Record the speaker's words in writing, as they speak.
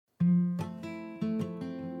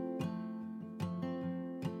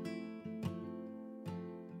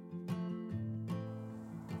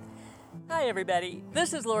Hi everybody,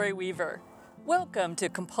 this is Lori Weaver. Welcome to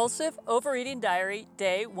Compulsive Overeating Diary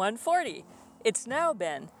Day 140. It's now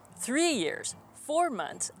been 3 years, 4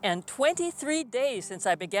 months, and 23 days since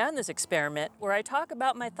I began this experiment where I talk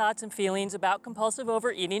about my thoughts and feelings about compulsive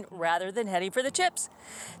overeating rather than heading for the chips.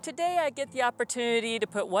 Today I get the opportunity to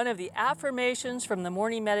put one of the affirmations from the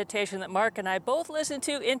morning meditation that Mark and I both listened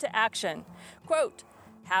to into action. Quote,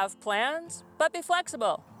 have plans, but be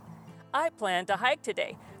flexible. I plan to hike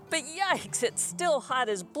today. But yikes, it's still hot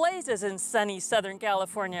as blazes in sunny Southern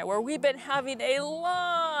California, where we've been having a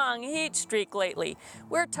long heat streak lately.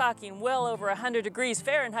 We're talking well over 100 degrees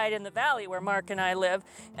Fahrenheit in the valley where Mark and I live,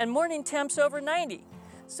 and morning temps over 90.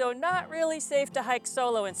 So not really safe to hike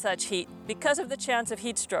solo in such heat because of the chance of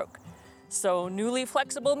heat stroke. So newly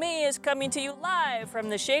flexible me is coming to you live from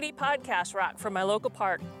the shady podcast rock from my local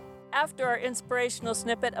park. After our inspirational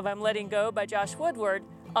snippet of I'm Letting Go by Josh Woodward,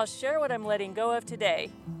 I'll share what I'm letting go of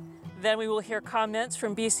today. Then we will hear comments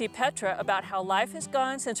from BC Petra about how life has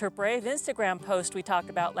gone since her brave Instagram post we talked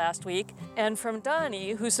about last week, and from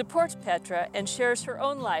Donnie, who supports Petra and shares her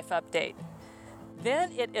own life update.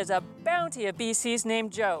 Then it is a bounty of BCs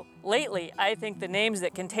named Joe. Lately, I think the names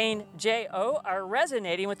that contain J-O are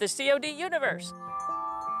resonating with the COD universe.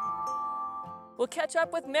 We'll catch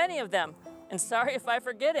up with many of them, and sorry if I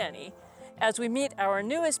forget any, as we meet our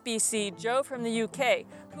newest BC, Joe from the UK,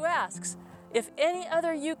 who asks if any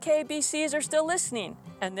other UK BCs are still listening,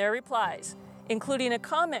 and their replies, including a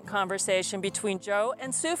comment conversation between Joe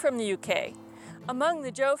and Sue from the UK. Among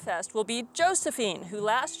the Joe Fest will be Josephine, who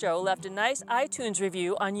last Joe left a nice iTunes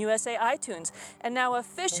review on USA iTunes, and now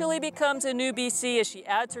officially becomes a new BC as she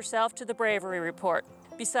adds herself to the Bravery Report.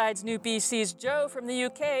 Besides new BC's Joe from the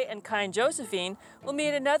UK and kind Josephine, we'll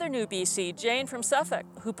meet another new BC, Jane from Suffolk,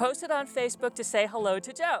 who posted on Facebook to say hello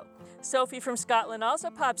to Joe. Sophie from Scotland also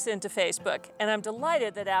pops into Facebook, and I'm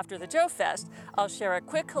delighted that after the Joe Fest, I'll share a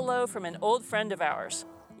quick hello from an old friend of ours.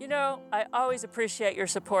 You know, I always appreciate your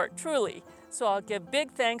support, truly, so I'll give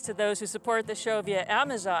big thanks to those who support the show via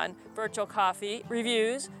Amazon, virtual coffee,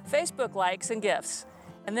 reviews, Facebook likes, and gifts.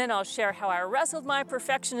 And then I'll share how I wrestled my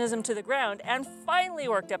perfectionism to the ground and finally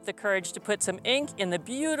worked up the courage to put some ink in the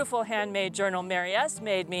beautiful handmade journal Mary S.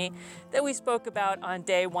 made me that we spoke about on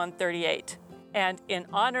day 138. And in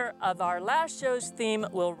honor of our last show's theme,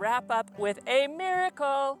 we'll wrap up with a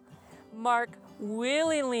miracle. Mark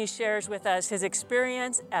willingly shares with us his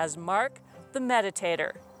experience as Mark the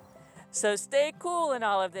Meditator. So stay cool in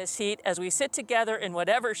all of this heat as we sit together in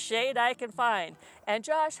whatever shade I can find. And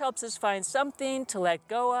Josh helps us find something to let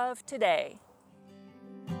go of today.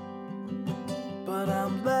 But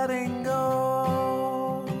I'm letting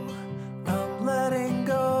go. I'm letting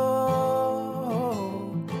go.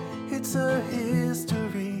 It's a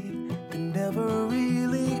history that never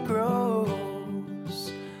really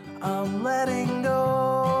grows. I'm letting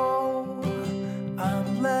go.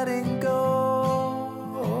 I'm letting go.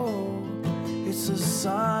 It's a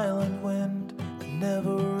silent wind that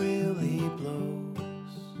never really blows.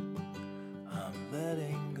 I'm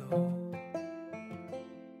letting go.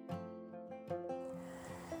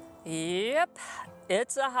 Yep,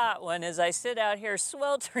 it's a hot one as I sit out here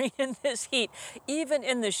sweltering in this heat, even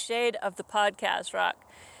in the shade of the podcast rock.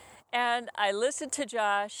 And I listen to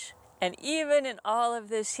Josh, and even in all of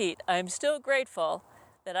this heat, I'm still grateful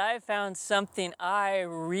that I found something I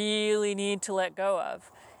really need to let go of.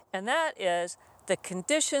 And that is the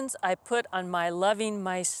conditions I put on my loving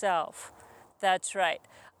myself. That's right.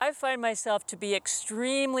 I find myself to be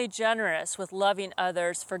extremely generous with loving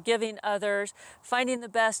others, forgiving others, finding the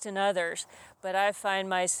best in others. But I find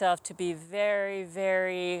myself to be very,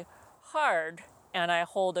 very hard, and I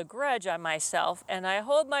hold a grudge on myself, and I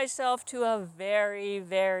hold myself to a very,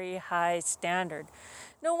 very high standard.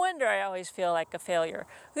 No wonder I always feel like a failure.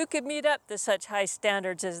 Who could meet up to such high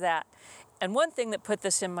standards as that? And one thing that put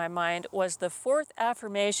this in my mind was the fourth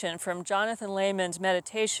affirmation from Jonathan Lehman's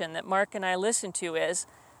meditation that Mark and I listened to is,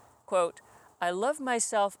 quote, I love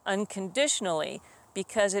myself unconditionally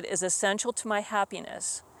because it is essential to my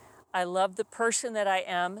happiness. I love the person that I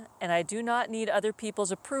am, and I do not need other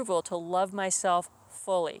people's approval to love myself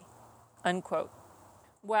fully, unquote.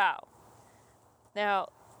 Wow. Now,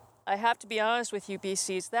 I have to be honest with you,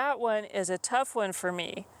 BCs, that one is a tough one for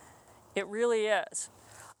me. It really is.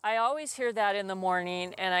 I always hear that in the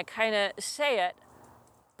morning, and I kind of say it,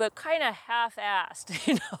 but kind of half-assed,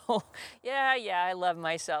 you know. Yeah, I love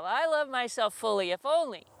myself. I love myself fully, if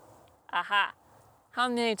only. Aha. How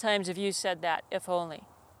many times have you said that, if only?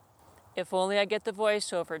 If only I get the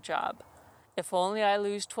voiceover job. If only I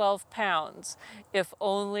lose 12 pounds. If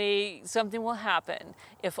only something will happen.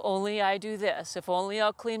 If only I do this. If only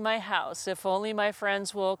I'll clean my house. If only my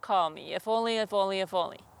friends will call me. If only, if only, if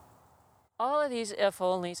only. All of these if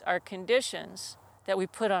onlys are conditions that we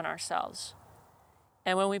put on ourselves.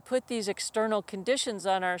 And when we put these external conditions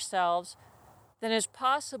on ourselves, then it's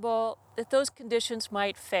possible that those conditions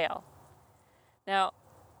might fail. Now,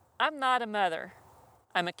 I'm not a mother.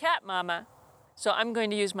 I'm a cat mama. So I'm going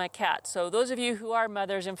to use my cat. So those of you who are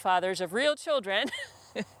mothers and fathers of real children,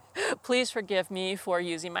 please forgive me for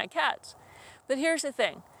using my cats. But here's the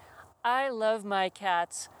thing. I love my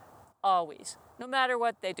cats always, no matter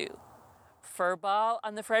what they do. Fur ball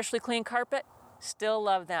on the freshly cleaned carpet, still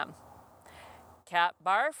love them. Cat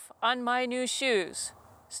barf on my new shoes,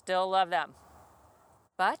 still love them.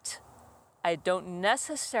 But I don't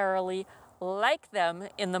necessarily like them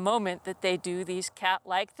in the moment that they do these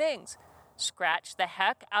cat-like things. Scratch the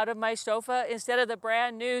heck out of my sofa instead of the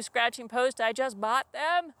brand new scratching post I just bought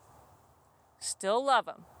them. Still love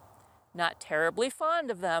them. Not terribly fond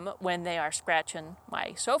of them when they are scratching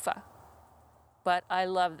my sofa. But I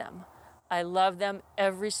love them. I love them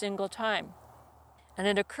every single time. And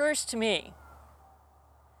it occurs to me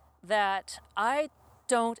that I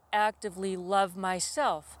don't actively love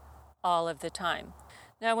myself all of the time.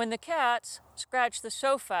 Now, when the cats scratch the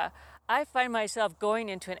sofa, I find myself going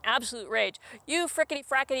into an absolute rage. You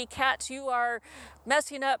frickety-frackety cats, you are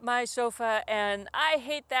messing up my sofa, and I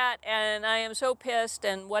hate that, and I am so pissed,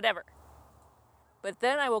 and whatever. But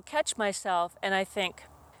then I will catch myself, and I think,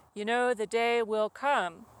 you know, the day will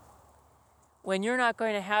come when you're not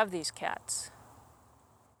going to have these cats.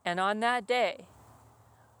 And on that day,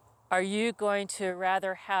 are you going to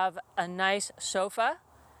rather have a nice sofa,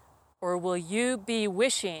 or will you be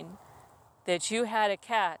wishing that you had a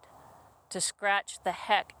cat to scratch the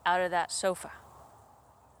heck out of that sofa?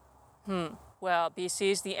 Well,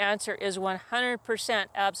 BCs, the answer is 100%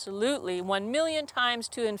 absolutely, 1,000,000 times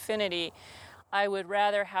to infinity. I would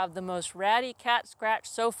rather have the most ratty cat scratch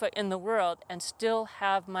sofa in the world and still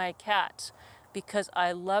have my cats because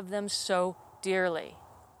I love them so dearly.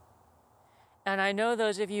 And I know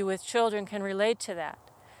those of you with children can relate to that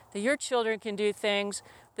your children can do things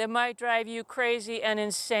that might drive you crazy and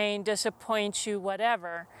insane, disappoint you,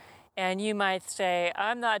 whatever. And you might say,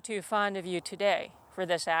 I'm not too fond of you today for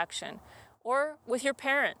this action. Or with your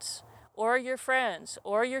parents, or your friends,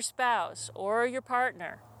 or your spouse, or your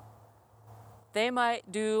partner. They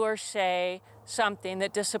might do or say something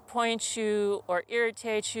that disappoints you, or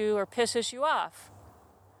irritates you, or pisses you off.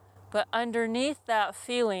 But underneath that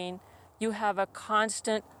feeling, you have a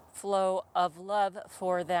constant flow of love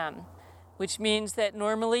for them, which means that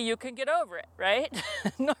normally you can get over it, right?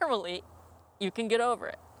 Normally you can get over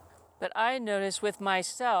it. But I notice with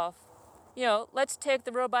myself, let's take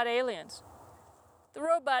the robot aliens. The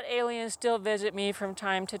robot aliens still visit me from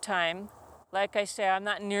time to time. Like I say, I'm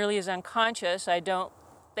not nearly as unconscious. They don't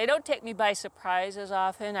take me by surprise as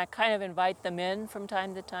often. I kind of invite them in from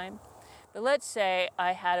time to time. But let's say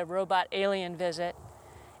I had a robot alien visit,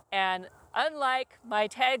 and unlike my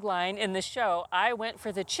tagline in the show, I went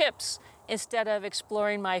for the chips instead of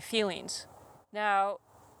exploring my feelings. Now,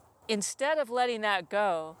 instead of letting that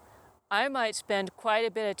go, I might spend quite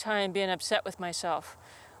a bit of time being upset with myself.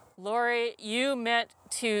 Lori, you meant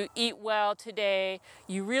to eat well today.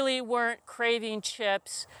 You really weren't craving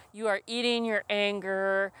chips. You are eating your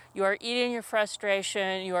anger. You are eating your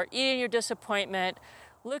frustration. You are eating your disappointment.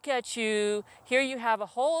 Look at you. Here you have a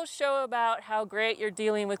whole show about how great you're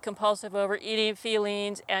dealing with compulsive overeating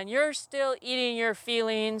feelings, and you're still eating your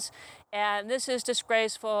feelings, and this is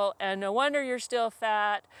disgraceful, and no wonder you're still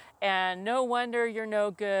fat, and no wonder you're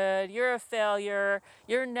no good. You're a failure.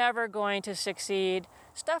 You're never going to succeed.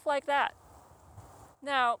 Stuff like that.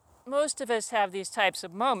 Now, most of us have these types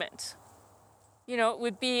of moments. It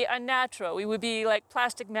would be unnatural. We would be like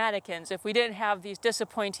plastic mannequins if we didn't have these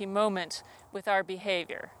disappointing moments with our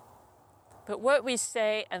behavior. But what we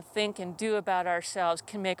say and think and do about ourselves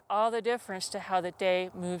can make all the difference to how the day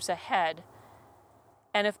moves ahead.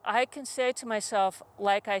 And if I can say to myself,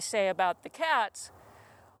 like I say about the cats,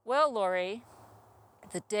 well, Lori,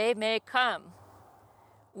 the day may come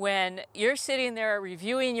when you're sitting there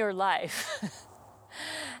reviewing your life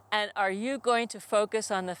and are you going to focus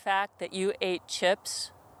on the fact that you ate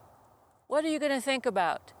chips? What are you going to think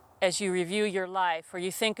about as you review your life or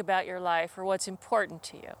you think about your life or what's important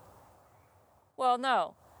to you? Well,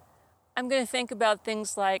 no. I'm going to think about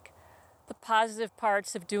things like the positive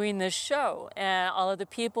parts of doing this show and all of the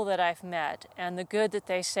people that I've met and the good that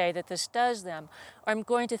they say that this does them. Or I'm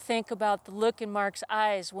going to think about the look in Mark's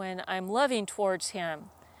eyes when I'm loving towards him.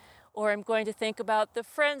 or I'm going to think about the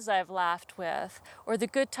friends I've laughed with, or the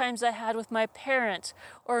good times I had with my parents,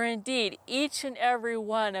 or indeed each and every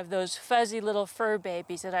one of those fuzzy little fur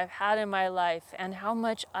babies that I've had in my life and how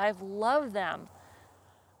much I've loved them.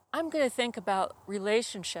 I'm going to think about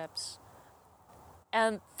relationships.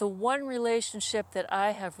 And the one relationship that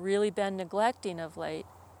I have really been neglecting of late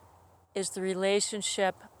is the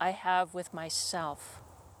relationship I have with myself.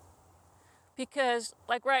 Because,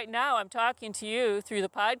 like right now, I'm talking to you through the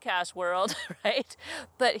podcast world, right?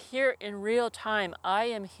 But here in real time, I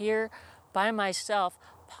am here by myself,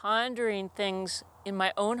 pondering things in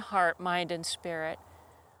my own heart, mind, and spirit.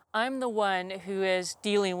 I'm the one who is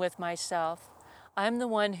dealing with myself. I'm the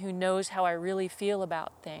one who knows how I really feel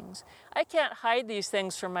about things. I can't hide these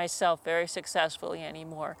things from myself very successfully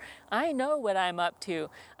anymore. I know what I'm up to.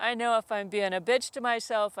 I know if I'm being a bitch to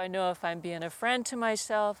myself. I know if I'm being a friend to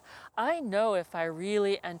myself. I know if I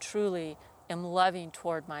really and truly am loving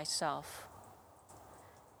toward myself.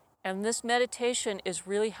 And this meditation is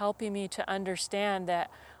really helping me to understand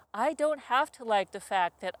that I don't have to like the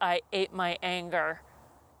fact that I ate my anger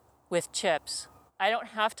with chips. I don't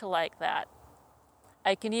have to like that.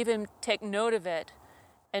 I can even take note of it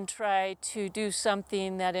and try to do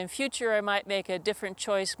something that in future I might make a different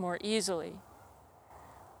choice more easily.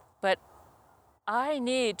 But I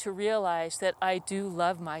need to realize that I do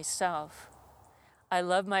love myself. I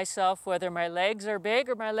love myself whether my legs are big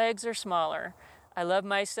or my legs are smaller. I love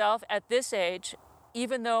myself at this age,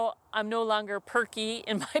 even though I'm no longer perky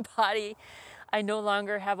in my body. I no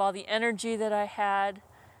longer have all the energy that I had.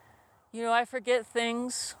 You know, I forget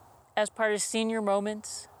things as part of senior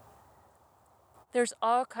moments. There's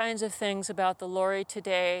all kinds of things about the Lori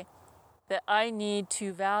today that I need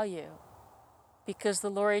to value, because the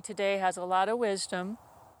Lori today has a lot of wisdom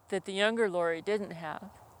that the younger Lori didn't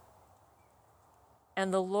have.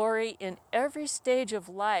 And the Lori in every stage of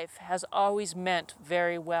life has always meant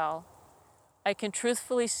very well. I can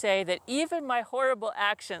truthfully say that even my horrible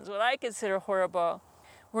actions, what I consider horrible,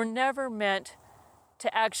 were never meant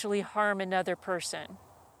to actually harm another person,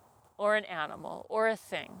 or an animal, or a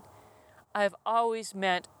thing. I've always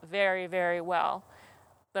meant very, very well.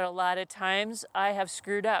 But a lot of times I have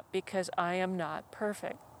screwed up because I am not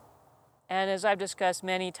perfect. And as I've discussed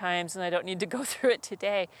many times, and I don't need to go through it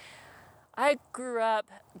today, I grew up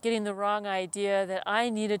getting the wrong idea that I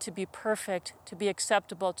needed to be perfect to be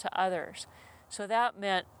acceptable to others. So that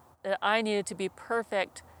meant that I needed to be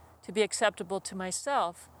perfect to be acceptable to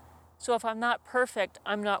myself. So if I'm not perfect,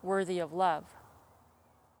 I'm not worthy of love.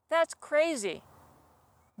 That's crazy.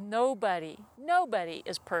 Nobody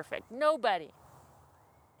is perfect. Nobody.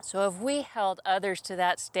 So if we held others to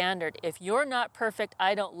that standard, if you're not perfect,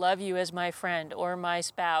 I don't love you as my friend or my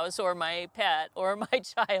spouse or my pet or my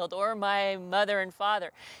child or my mother and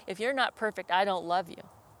father. If you're not perfect, I don't love you.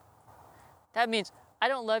 That means I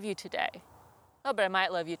don't love you today. Oh, but I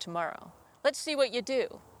might love you tomorrow. Let's see what you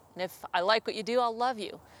do. And if I like what you do, I'll love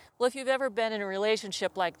you. Well, if you've ever been in a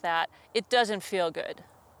relationship like that, it doesn't feel good.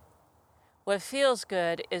 What feels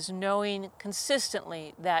good is knowing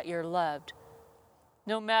consistently that you're loved.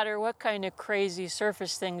 No matter what kind of crazy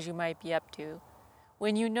surface things you might be up to,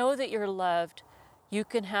 when you know that you're loved, you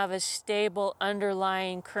can have a stable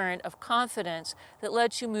underlying current of confidence that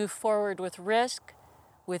lets you move forward with risk,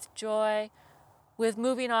 with joy, with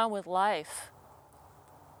moving on with life.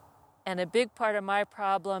 And a big part of my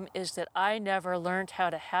problem is that I never learned how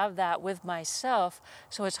to have that with myself,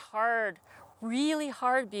 so it's hard, really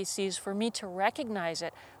hard, BCs, for me to recognize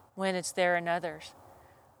it when it's there in others.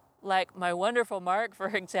 Like my wonderful Mark, for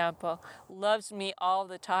example, loves me all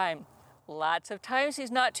the time. Lots of times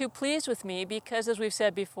he's not too pleased with me because, as we've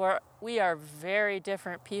said before, we are very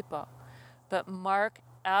different people. But Mark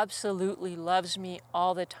absolutely loves me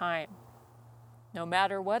all the time. No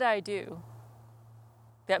matter what I do,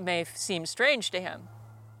 that may seem strange to him.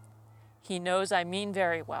 He knows I mean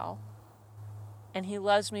very well, and he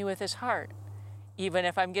loves me with his heart, even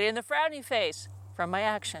if I'm getting the frowny face from my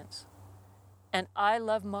actions. And I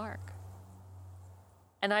love Mark.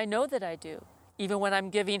 And I know that I do, even when I'm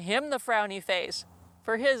giving him the frowny face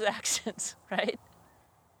for his actions, right?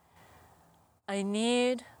 I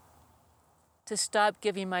need to stop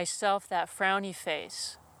giving myself that frowny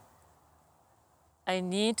face. I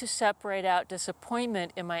need to separate out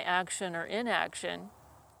disappointment in my action or inaction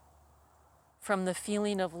from the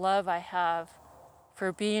feeling of love I have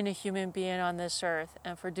for being a human being on this earth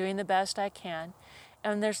and for doing the best I can.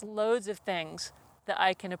 And there's loads of things that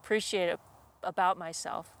I can appreciate about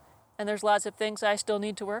myself. And there's lots of things I still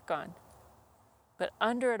need to work on. But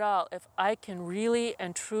under it all, if I can really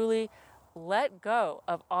and truly let go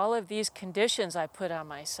of all of these conditions I put on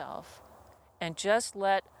myself and just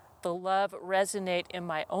let felt the love resonate in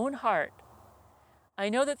my own heart, I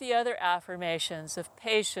know that the other affirmations of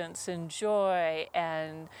patience and joy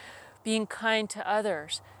and being kind to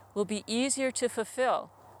others will be easier to fulfill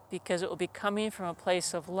because it will be coming from a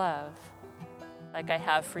place of love, like I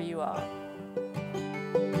have for you all.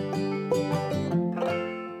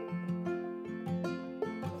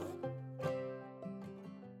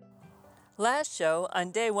 Last show,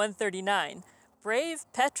 on day 139, brave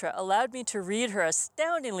Petra allowed me to read her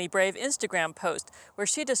astoundingly brave Instagram post where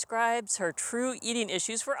she describes her true eating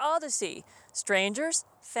issues for all to see: strangers,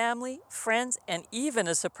 family, friends, and even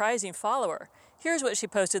a surprising follower. Here's what she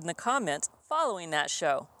posted in the comments following that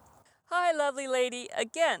show. Hi, lovely lady.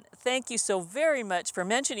 Again, thank you so very much for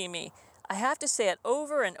mentioning me. I have to say it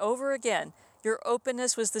over and over again. Your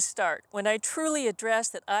openness was the start, when I truly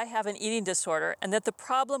addressed that I have an eating disorder and that the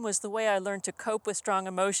problem was the way I learned to cope with strong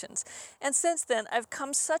emotions. And since then, I've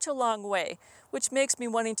come such a long way, which makes me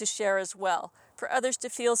wanting to share as well, for others to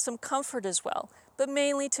feel some comfort as well, but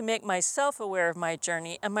mainly to make myself aware of my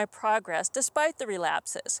journey and my progress despite the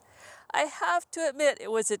relapses. I have to admit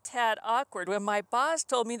it was a tad awkward when my boss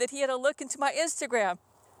told me that he had a look into my Instagram,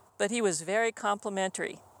 but he was very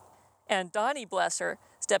complimentary. And Donnie, bless her,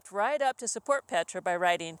 stepped right up to support Petra by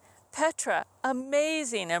writing, "Petra,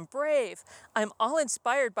 amazing and brave. I'm all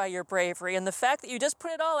inspired by your bravery and the fact that you just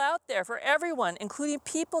put it all out there for everyone, including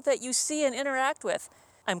people that you see and interact with.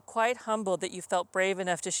 I'm quite humbled that you felt brave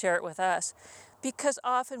enough to share it with us, because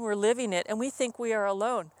often we're living it and we think we are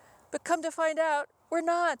alone. But come to find out, we're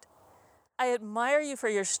not. I admire you for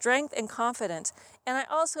your strength and confidence, and I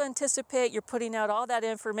also anticipate your putting out all that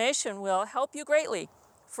information will help you greatly.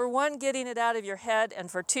 For one, getting it out of your head, and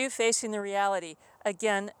for two, facing the reality.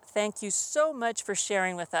 Again, thank you so much for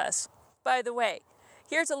sharing with us." By the way,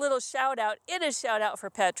 here's a little shout out. It is shout out for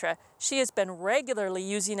Petra. She has been regularly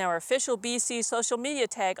using our official BC social media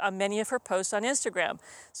tag on many of her posts on Instagram.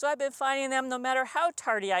 So I've been finding them no matter how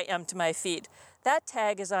tardy I am to my feed. That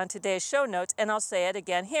tag is on today's show notes, and I'll say it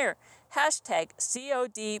again here. Hashtag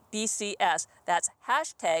CODBCS. That's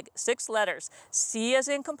hashtag 6 letters. C as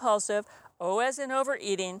in compulsive, O as in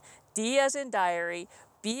overeating, D as in diary,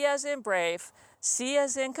 B as in brave, C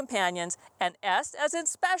as in companions, and S as in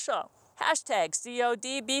special. Hashtag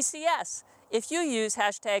CODBCS. If you use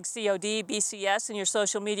hashtag CODBCS in your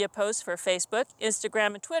social media posts for Facebook,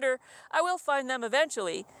 Instagram, and Twitter, I will find them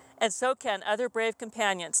eventually, and so can other brave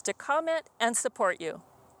companions to comment and support you.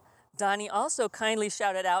 Donnie also kindly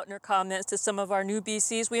shouted out in her comments to some of our new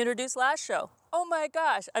BCs we introduced last show. Oh my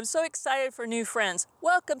gosh, I'm so excited for new friends.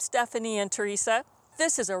 Welcome, Stephanie and Teresa.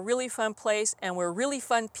 This is a really fun place, and we're really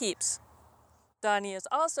fun peeps. Donnie is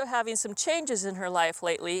also having some changes in her life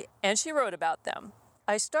lately, and she wrote about them.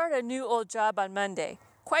 I start a new old job on Monday.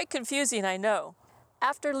 Quite confusing, I know.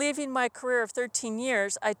 After leaving my career of 13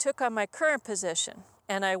 years, I took on my current position,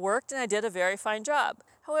 and I worked and I did a very fine job.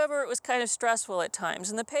 However, it was kind of stressful at times,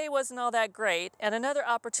 and the pay wasn't all that great, and another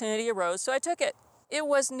opportunity arose, so I took it. It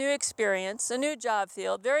was new experience, a new job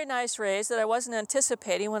field, very nice raise that I wasn't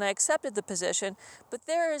anticipating when I accepted the position, but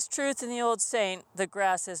there is truth in the old saying, the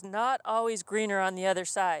grass is not always greener on the other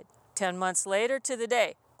side. 10 months later to the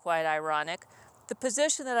day, quite ironic, the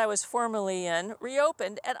position that I was formerly in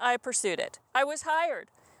reopened and I pursued it. I was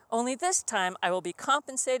hired. Only this time I will be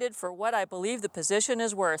compensated for what I believe the position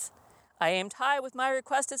is worth. I aimed high with my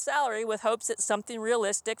requested salary with hopes it's something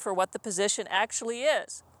realistic for what the position actually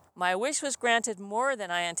is. My wish was granted more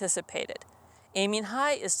than I anticipated. Aiming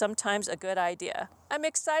high is sometimes a good idea. I'm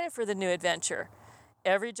excited for the new adventure.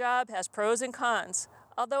 Every job has pros and cons.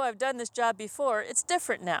 Although I've done this job before, it's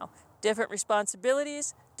different now. Different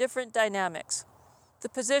responsibilities, different dynamics. The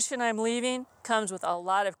position I'm leaving comes with a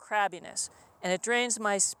lot of crabbiness, and it drains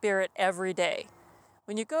my spirit every day.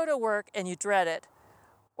 When you go to work and you dread it,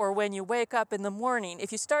 or when you wake up in the morning,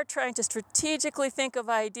 if you start trying to strategically think of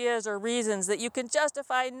ideas or reasons that you can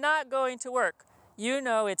justify not going to work, you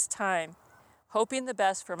know it's time. Hoping the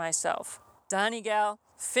best for myself. Donnie gal,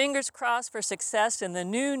 fingers crossed for success in the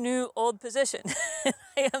new old position.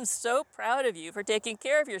 I am so proud of you for taking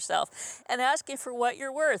care of yourself and asking for what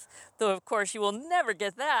you're worth, though of course you will never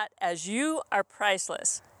get that, as you are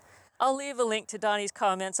priceless. I'll leave a link to Donnie's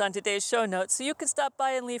comments on today's show notes so you can stop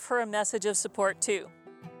by and leave her a message of support too.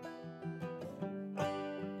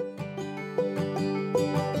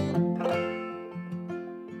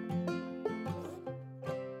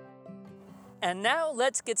 And now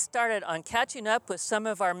let's get started on catching up with some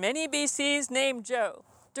of our many BCs named Joe.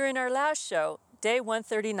 During our last show, Day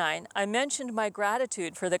 139, I mentioned my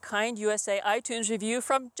gratitude for the kind USA iTunes review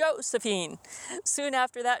from Josephine. Soon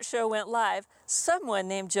after that show went live, someone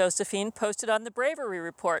named Josephine posted on the Bravery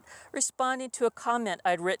Report, responding to a comment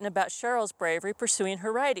I'd written about Cheryl's bravery pursuing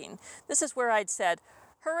her writing. This is where I'd said,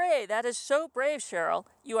 "Hooray, that is so brave, Cheryl.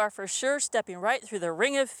 You are for sure stepping right through the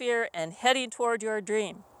ring of fear and heading toward your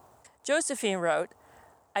dream." Josephine wrote,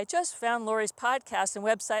 "I just found Lori's podcast and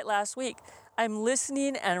website last week. I'm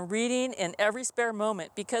listening and reading in every spare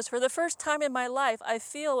moment because for the first time in my life, I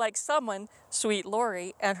feel like someone, sweet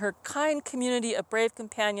Lori, and her kind community of brave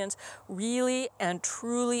companions really and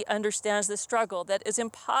truly understands the struggle that is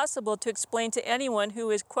impossible to explain to anyone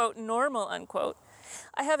who is, quote, normal, unquote.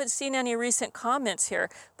 I haven't seen any recent comments here,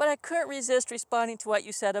 but I couldn't resist responding to what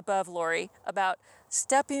you said above, Lori, about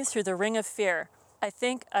stepping through the ring of fear. I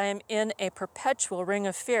think I am in a perpetual ring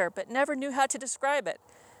of fear, but never knew how to describe it.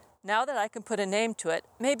 Now that I can put a name to it,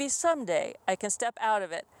 maybe someday I can step out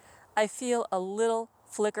of it. I feel a little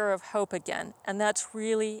flicker of hope again, and that's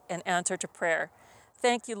really an answer to prayer.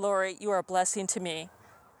 Thank you, Lori. You are a blessing to me."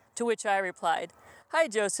 To which I replied, "Hi,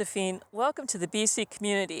 Josephine. Welcome to the BC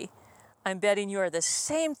community. I'm betting you are the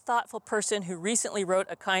same thoughtful person who recently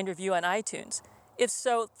wrote a kind review on iTunes. If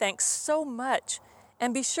so, thanks so much.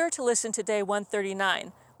 And be sure to listen to Day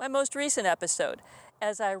 139, my most recent episode,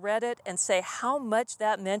 as I read it and say how much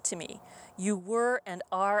that meant to me. You were and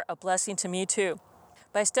are a blessing to me too.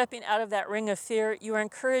 By stepping out of that ring of fear, you are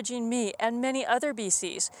encouraging me and many other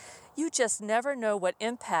BCs. You just never know what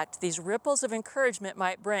impact these ripples of encouragement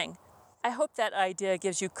might bring. I hope that idea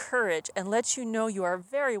gives you courage and lets you know you are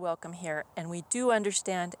very welcome here and we do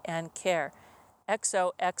understand and care.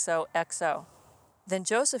 XOXOXO." Then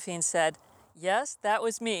Josephine said, "Yes, that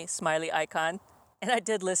was me," smiley icon. And I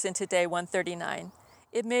did listen to Day 139.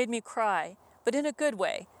 It made me cry, but in a good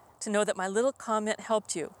way, to know that my little comment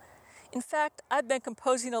helped you. In fact, I've been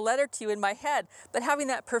composing a letter to you in my head, but having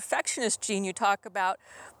that perfectionist gene you talk about,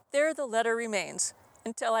 there the letter remains.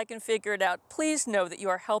 Until I can figure it out, please know that you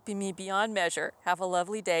are helping me beyond measure. Have a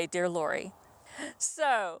lovely day, dear Lori."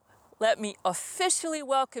 So, let me officially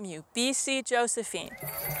welcome you, BC Josephine.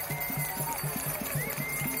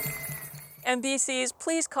 And BCs,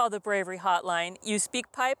 please call the Bravery Hotline, use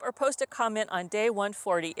SpeakPipe, or post a comment on Day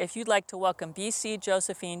 140 if you'd like to welcome BC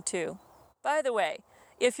Josephine too. By the way,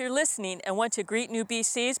 if you're listening and want to greet new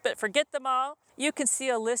BCs but forget them all, you can see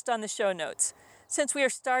a list on the show notes. Since we are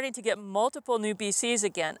starting to get multiple new BCs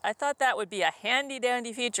again, I thought that would be a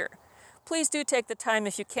handy-dandy feature. Please do take the time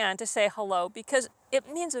if you can to say hello because it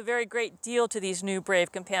means a very great deal to these new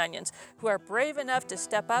brave companions who are brave enough to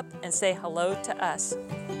step up and say hello to us.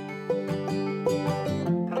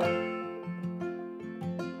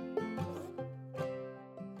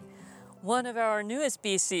 One of our newest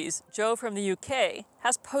BCs, Jo from the UK,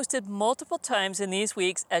 has posted multiple times in these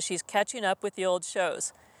weeks as she's catching up with the old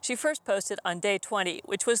shows. She first posted on Day 20,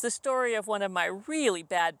 which was the story of one of my really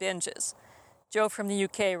bad binges. Jo from the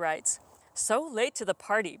UK writes, "So late to the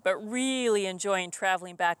party, but really enjoying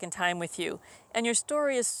traveling back in time with you. And your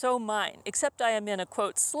story is so mine, except I am in a,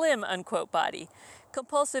 quote, slim, unquote, body.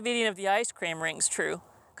 Compulsive eating of the ice cream rings true.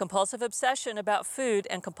 Compulsive obsession about food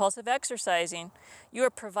and compulsive exercising. You are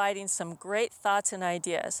providing some great thoughts and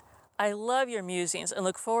ideas. I love your musings and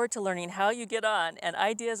look forward to learning how you get on and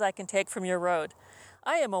ideas I can take from your road.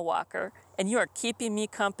 I am a walker, and you are keeping me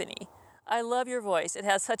company. I love your voice. It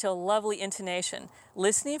has such a lovely intonation.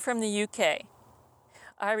 Listening from the UK."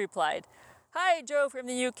 I replied, "Hi, Jo from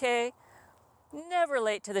the UK. Never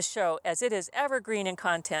late to the show, as it is evergreen in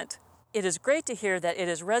content. It is great to hear that it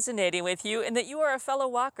is resonating with you and that you are a fellow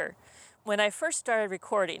walker. When I first started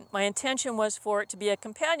recording, my intention was for it to be a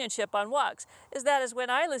companionship on walks, as that is when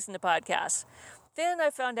I listen to podcasts. Then I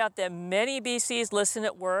found out that many BCs listen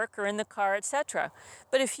at work or in the car, etc.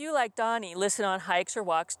 But if you, like Donnie, listen on hikes or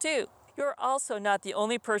walks too. You're also not the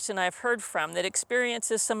only person I've heard from that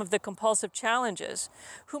experiences some of the compulsive challenges,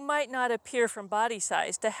 who might not appear from body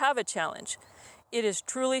size to have a challenge. It is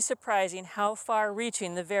truly surprising how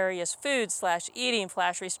far-reaching the various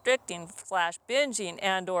food/eating/restricting/binging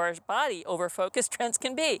and/or body over-focus trends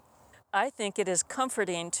can be. I think it is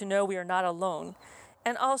comforting to know we are not alone,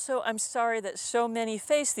 and also I'm sorry that so many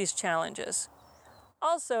face these challenges.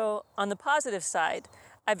 Also, on the positive side,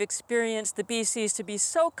 I've experienced the BCs to be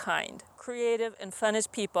so kind, creative, and fun as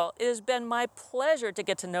people. It has been my pleasure to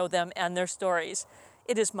get to know them and their stories.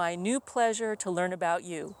 It is my new pleasure to learn about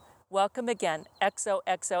you. Welcome again,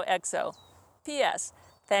 XOXOXO. P.S.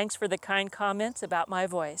 Thanks for the kind comments about my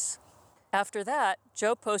voice." After that,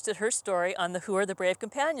 Jo posted her story on the Who Are the Brave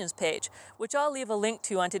Companions page, which I'll leave a link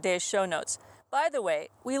to on today's show notes. By the way,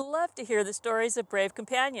 we love to hear the stories of brave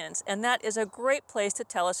companions, and that is a great place to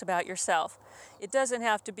tell us about yourself. It doesn't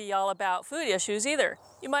have to be all about food issues either.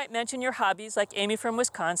 You might mention your hobbies like Amy from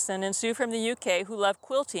Wisconsin and Sue from the UK who love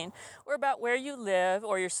quilting, or about where you live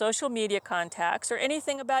or your social media contacts, or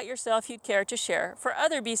anything about yourself you'd care to share for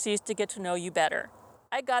other BCs to get to know you better.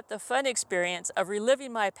 I got the fun experience of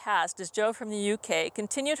reliving my past as Jo from the UK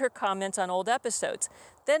continued her comments on old episodes.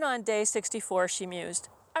 Then on day 64 she mused,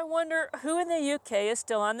 "I wonder who in the UK is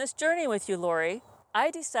still on this journey with you, Lori?"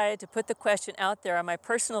 I decided to put the question out there on my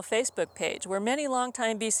personal Facebook page where many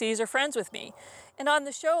longtime BCs are friends with me, and on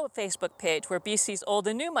the show Facebook page where BCs old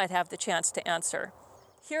and new might have the chance to answer.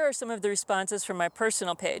 Here are some of the responses from my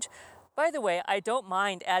personal page. By the way, I don't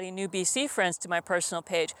mind adding new BC friends to my personal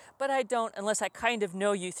page, but I don't unless I kind of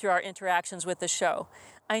know you through our interactions with the show.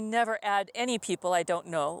 I never add any people I don't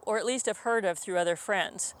know, or at least have heard of through other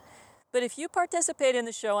friends. But if you participate in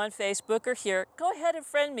the show on Facebook or here, go ahead and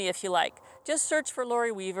friend me if you like. Just search for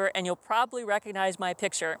Lori Weaver and you'll probably recognize my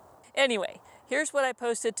picture. Anyway, here's what I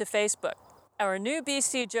posted to Facebook. Our new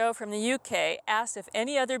BC Jo from the UK asked if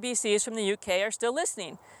any other BCs from the UK are still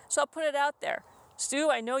listening, so I'll put it out there.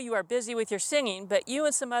 Stu, I know you are busy with your singing, but you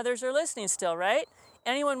and some others are listening still, right?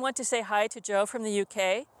 Anyone want to say hi to Jo from the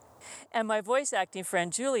UK? And my voice acting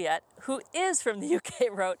friend Juliet, who is from the UK,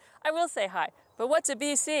 wrote, "I will say hi, but what's a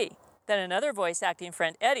BC?" Then another voice acting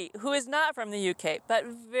friend, Eddie, who is not from the UK, but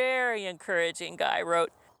very encouraging guy,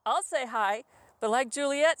 wrote, "I'll say hi, but like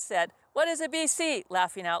Juliet said, what is a BC?"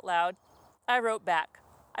 laughing out loud. I wrote back,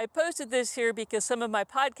 "I posted this here because some of my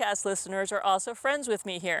podcast listeners are also friends with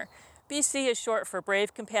me here. BC is short for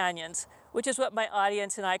Brave Companions, which is what my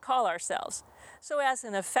audience and I call ourselves. So as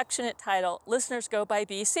an affectionate title, listeners go by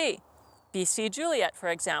BC. BC Juliet, for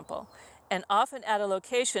example, and often add a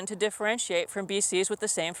location to differentiate from BCs with the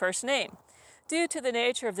same first name. Due to the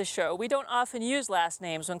nature of the show, we don't often use last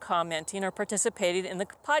names when commenting or participating in the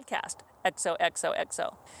podcast.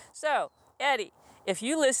 XOXOXO. So, Eddie, if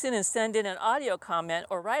you listen and send in an audio comment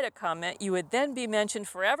or write a comment, you would then be mentioned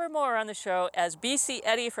forevermore on the show as BC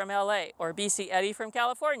Eddie from LA or BC Eddie from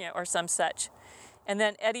California or some such." And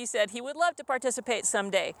then Eddie said he would love to participate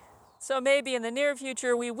someday. So maybe in the near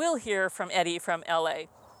future we will hear from Eddie from LA.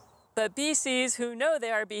 But BCs who know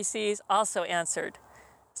they are BCs also answered.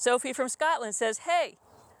 Sophie from Scotland says, "Hey."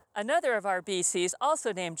 Another of our BCs,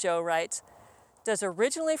 also named Jo, writes, "Does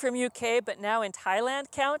originally from UK but now in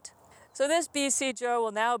Thailand count?" So this BC Jo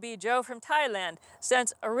will now be Jo from Thailand,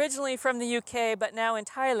 since originally from the UK but now in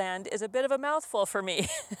Thailand is a bit of a mouthful for me.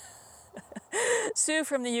 Sue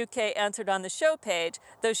from the UK answered on the show page,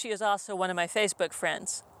 though she is also one of my Facebook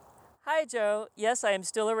friends. "Hi Jo, yes I am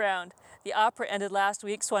still around. The opera ended last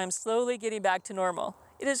week, so I am slowly getting back to normal.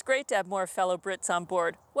 It is great to have more fellow Brits on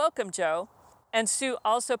board. Welcome, Jo." And Sue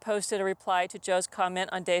also posted a reply to Jo's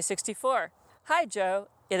comment on day 64. "Hi Jo,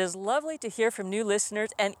 it is lovely to hear from new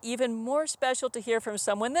listeners and even more special to hear from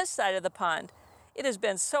someone this side of the pond. It has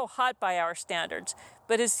been so hot by our standards,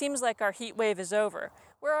 but it seems like our heat wave is over.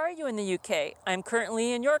 Where are you in the UK? I am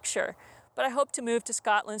currently in Yorkshire, but I hope to move to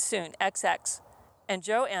Scotland soon, XX. And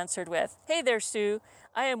Jo answered with, "Hey there, Sue.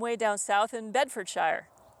 I am way down south in Bedfordshire."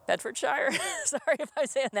 Bedfordshire? Sorry if I'm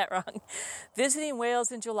saying that wrong. "Visiting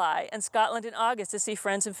Wales in July and Scotland in August to see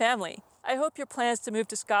friends and family. I hope your plans to move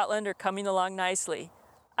to Scotland are coming along nicely.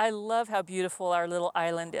 I love how beautiful our little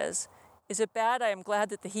island is. Is it bad? I am glad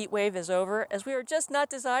that the heat wave is over, as we are just not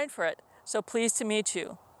designed for it. So pleased to meet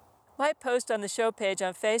you." My post on the show page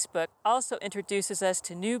on Facebook also introduces us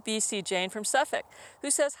to new BC Jane from Suffolk, who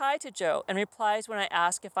says hi to Jo and replies when I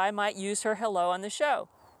ask if I might use her hello on the show.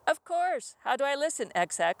 "Of course. How do I listen,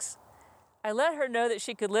 XX?" I let her know that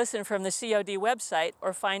she could listen from the COD website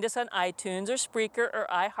or find us on iTunes or Spreaker or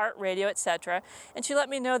iHeartRadio, etc., and she let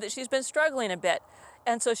me know that she's been struggling a bit,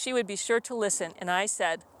 and so she would be sure to listen, and I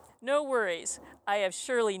said, "No worries. I have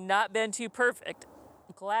surely not been too perfect.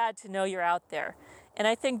 Glad to know you're out there. And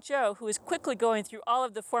I think Jo, who is quickly going through all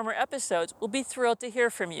of the former episodes, will be thrilled to hear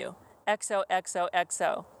from you.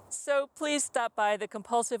 XOXOXO. So please stop by the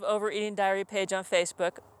Compulsive Overeating Diary page on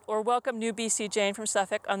Facebook or welcome new BC Jane from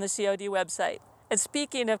Suffolk on the COD website. And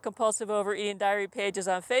speaking of Compulsive Overeating Diary pages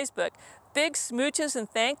on Facebook, big smooches and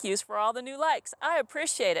thank yous for all the new likes. I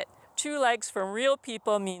appreciate it. True likes from real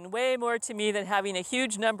people mean way more to me than having a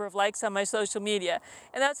huge number of likes on my social media,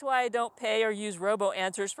 and that's why I don't pay or use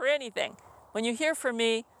robo-answers for anything. When you hear from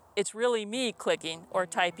me, it's really me clicking or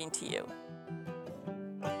typing to you.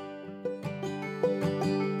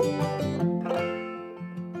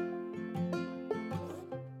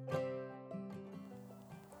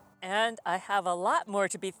 And I have a lot more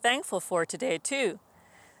to be thankful for today, too.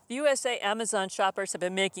 The USA Amazon shoppers have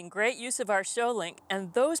been making great use of our show link,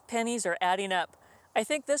 and those pennies are adding up. I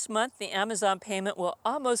think this month the Amazon payment will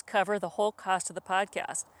almost cover the whole cost of the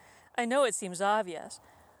podcast. I know it seems obvious,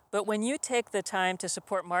 but when you take the time to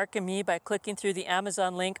support Mark and me by clicking through the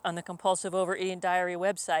Amazon link on the Compulsive Overeating Diary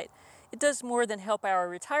website, it does more than help our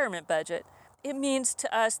retirement budget. It means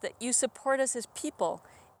to us that you support us as people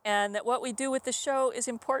and that what we do with the show is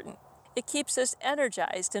important. It keeps us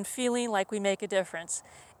energized and feeling like we make a difference.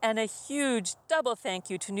 And a huge double thank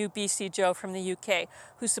you to new BC Joe from the UK,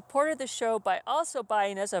 who supported the show by also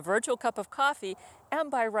buying us a virtual cup of coffee and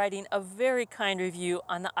by writing a very kind review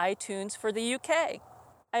on the iTunes for the UK.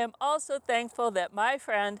 I am also thankful that my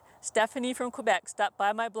friend Stephanie from Quebec stopped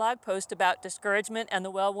by my blog post about discouragement and the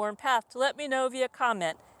well-worn path to let me know via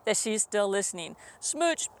comment that she's still listening.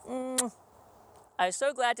 Smooch! I'm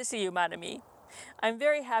so glad to see you, mon ami. I'm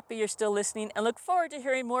very happy you're still listening and look forward to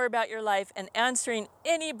hearing more about your life and answering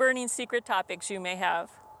any burning secret topics you may have.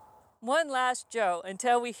 One last Joe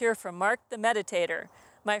until we hear from Mark the Meditator.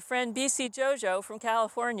 My friend BC Jojo from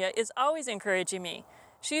California is always encouraging me.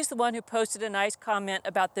 She's the one who posted a nice comment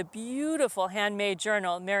about the beautiful handmade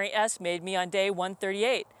journal Mary S. made me on day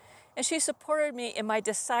 138. And she supported me in my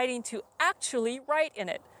deciding to actually write in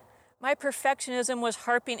it. My perfectionism was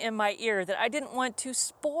harping in my ear that I didn't want to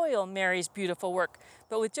spoil Mary's beautiful work.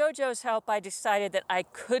 But with JoJo's help, I decided that I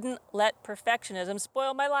couldn't let perfectionism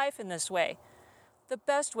spoil my life in this way. The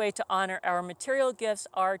best way to honor our material gifts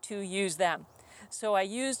are to use them. So I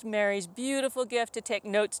used Mary's beautiful gift to take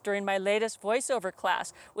notes during my latest voiceover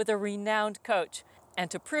class with a renowned coach. And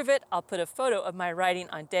to prove it, I'll put a photo of my writing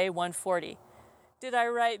on day 140. Did I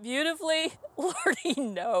write beautifully? Lordy,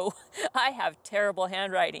 no. I have terrible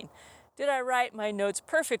handwriting. Did I write my notes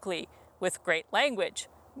perfectly with great language?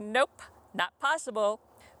 Nope, not possible.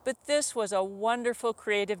 But this was a wonderful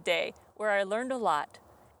creative day where I learned a lot.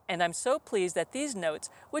 And I'm so pleased that these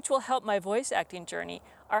notes, which will help my voice acting journey,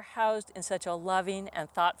 are housed in such a loving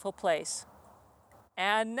and thoughtful place.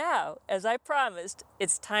 And now, as I promised,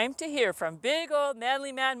 it's time to hear from big old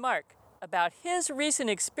manly man Mark about his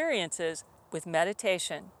recent experiences with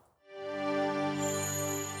meditation.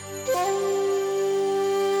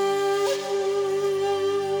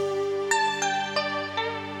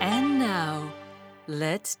 And now,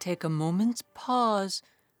 let's take a moment's pause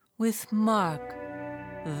with Mark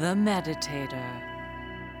the Meditator.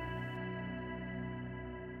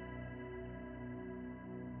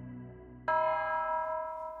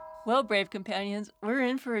 Well, brave companions, we're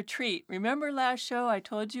in for a treat. Remember last show I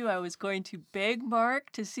told you I was going to beg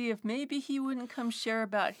Mark to see if maybe he wouldn't come share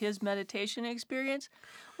about his meditation experience?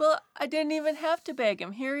 Well, I didn't even have to beg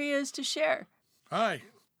him. Here he is to share. Hi,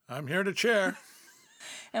 I'm here to chair.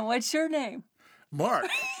 And what's your name? Mark.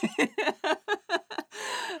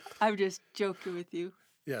 I'm just joking with you.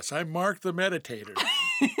 Yes, I'm Mark the Meditator.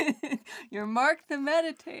 You're Mark the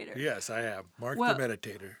Meditator. Yes, I am. Mark the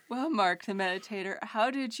Meditator. Well, Mark the Meditator,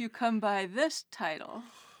 how did you come by this title?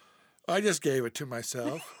 I just gave it to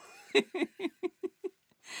myself.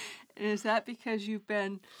 Is that because you've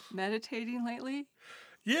been meditating lately?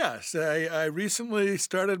 Yes, I recently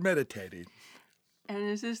started meditating. And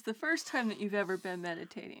is this the first time that you've ever been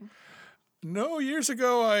meditating? No, years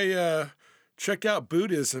ago I checked out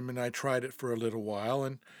Buddhism and I tried it for a little while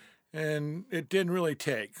and it didn't really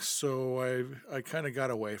take, so I kind of got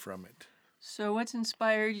away from it. So what's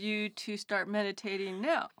inspired you to start meditating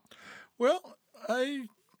now? Well, I've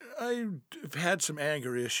had some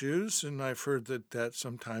anger issues, and I've heard that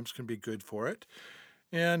sometimes can be good for it.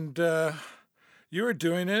 And you were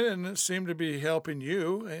doing it, and it seemed to be helping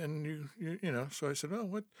you. And you know, so I said, "Oh,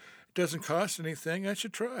 what? It doesn't cost anything. I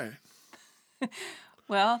should try."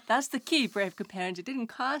 Well, that's the key, brave companions. It didn't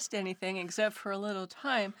cost anything except for a little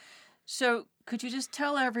time. So could you just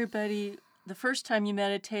tell everybody the first time you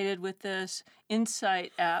meditated with this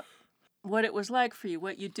Insight app, what it was like for you,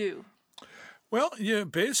 what you do? Well, you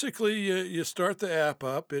start the app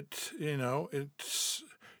up. It's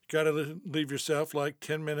got to leave yourself like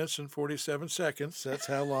 10 minutes and 47 seconds. That's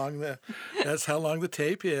how long the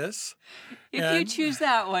tape is. If you choose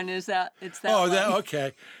that one, it's that one.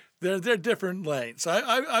 Okay. They're different lengths.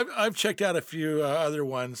 I've checked out a few other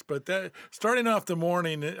ones, but starting off the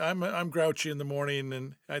morning, I'm grouchy in the morning,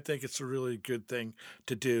 and I think it's a really good thing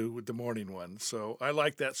to do with the morning one. So I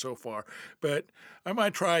like that so far. But I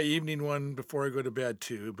might try evening one before I go to bed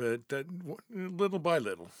too. But little by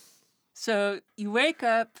little. So you wake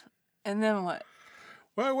up, and then what?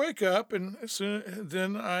 Well, I wake up, and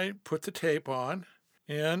then I put the tape on,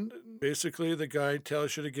 and basically the guy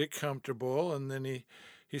tells you to get comfortable, and then he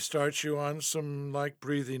starts you on some like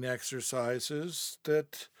breathing exercises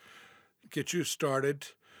that get you started.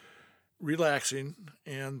 relaxing.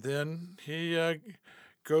 And then he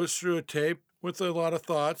goes through a tape with a lot of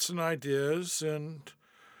thoughts and ideas, and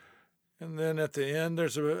then at the end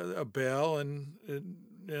there's a bell and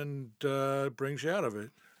brings you out of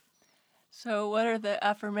it. So what are the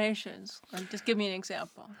affirmations? Just give me an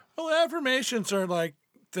example. Well, affirmations are like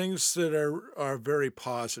things that are very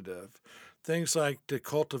positive, things like to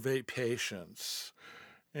cultivate patience,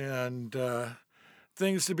 and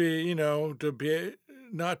things to be,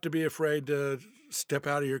 not to be afraid to step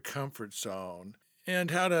out of your comfort zone,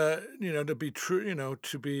 and how to, to be true,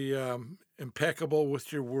 to be impeccable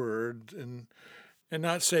with your word and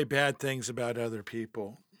not say bad things about other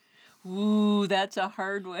people. Ooh, that's a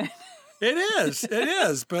hard one. It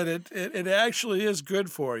is, but it actually is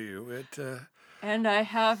good for you. And I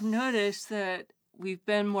have noticed that we've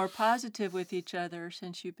been more positive with each other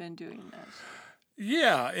since you've been doing this.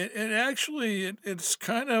 Yeah, it's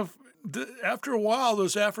kind of, after a while,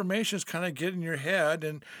 those affirmations kind of get in your head,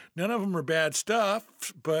 and none of them are bad stuff,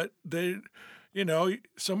 but they,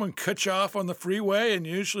 someone cuts you off on the freeway, and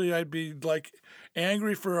usually I'd be like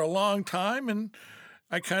angry for a long time, and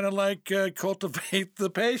I kind of like cultivate the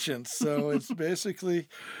patience. So it's basically,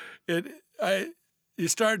 you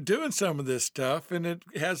start doing some of this stuff, and it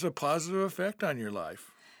has a positive effect on your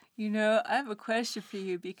life. I have a question for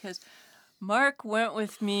you, because Mark went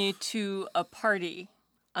with me to a party,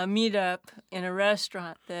 a meetup in a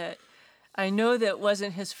restaurant that I know that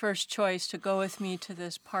wasn't his first choice to go with me to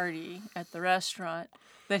this party at the restaurant,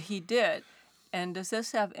 but he did. And does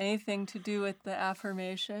this have anything to do with the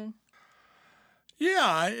affirmation?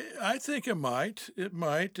 Yeah, I think it might. It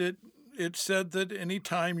might. It said that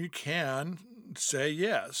anytime you can, say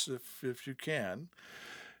yes, if you can.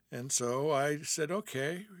 And so I said,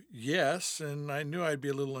 okay, yes. And I knew I'd be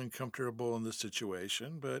a little uncomfortable in the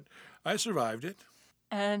situation, but I survived it.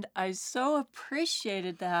 And I so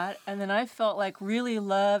appreciated that. And then I felt like really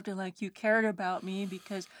loved and like you cared about me,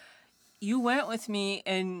 because you went with me,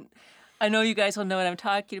 and I know you guys will know what I'm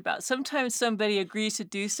talking about. Sometimes somebody agrees to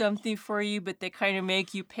do something for you, but they kind of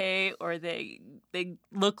make you pay, or they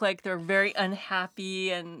look like they're very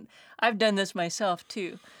unhappy. And I've done this myself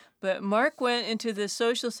too. But Mark went into this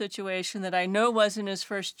social situation that I know wasn't his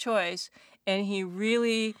first choice, and he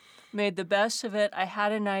really made the best of it. I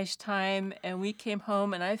had a nice time, and we came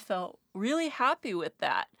home, and I felt really happy with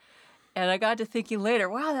that. And I got to thinking later,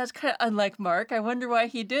 wow, that's kind of unlike Mark. I wonder why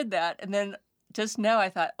he did that. And then just now I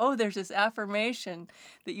thought, oh, there's this affirmation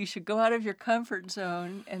that you should go out of your comfort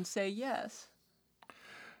zone and say yes.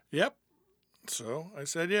 Yep. So I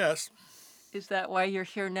said yes. Is that why you're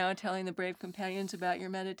here now telling the Brave Companions about your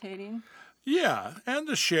meditating? Yeah, and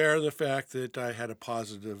to share the fact that I had a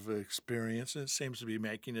positive experience, and it seems to be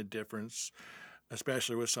making a difference,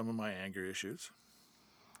 especially with some of my anger issues.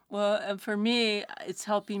 Well, and for me, it's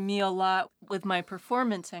helping me a lot with my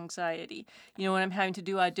performance anxiety. When I'm having to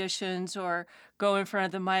do auditions or go in front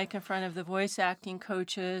of the mic in front of the voice acting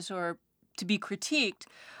coaches or to be critiqued,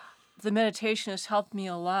 the meditation has helped me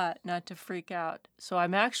a lot not to freak out. So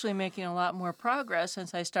I'm actually making a lot more progress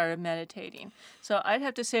since I started meditating. So I'd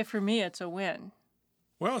have to say for me, it's a win.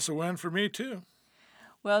 Well, it's a win for me too.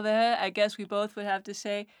 Well, then I guess we both would have to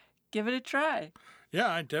say, give it a try. Yeah,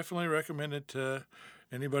 I definitely recommend it to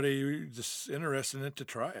anybody who's interested in it to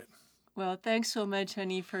try it. Well, thanks so much,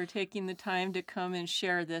 honey, for taking the time to come and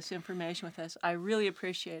share this information with us. I really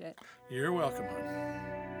appreciate it. You're welcome, honey.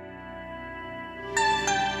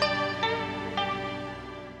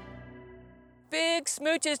 Big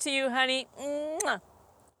smooches to you, honey. Mwah.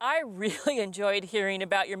 I really enjoyed hearing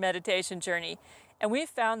about your meditation journey, and we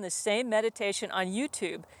found the same meditation on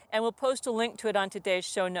YouTube, and we'll post a link to it on today's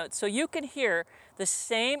show notes so you can hear the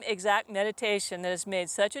same exact meditation that has made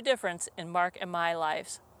such a difference in Mark and my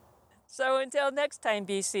lives. So until next time,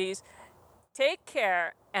 BCs, take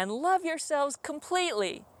care and love yourselves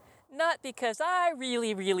completely. Not because I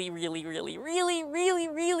really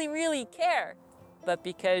care, but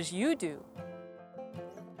because you do.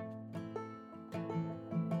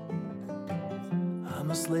 I'm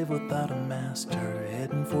a slave without a master,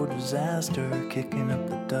 heading for disaster, kicking up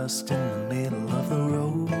the dust in the middle of the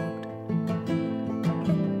road.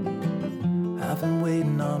 I've been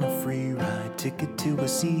waiting on a free ride, ticket to a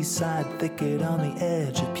seaside thicket on the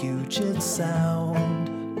edge of Puget Sound.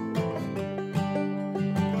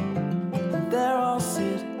 And there I'll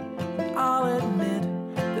sit, I'll admit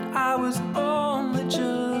that I was only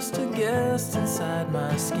just a guest inside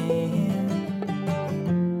my skin.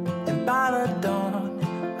 And by the dawn,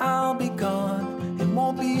 I'll be gone and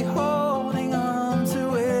won't be holding on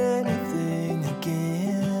to anything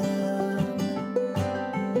again.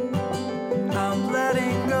 I'm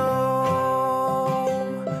letting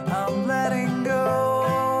go, I'm letting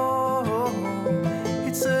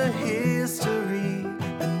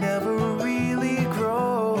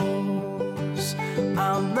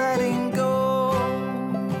letting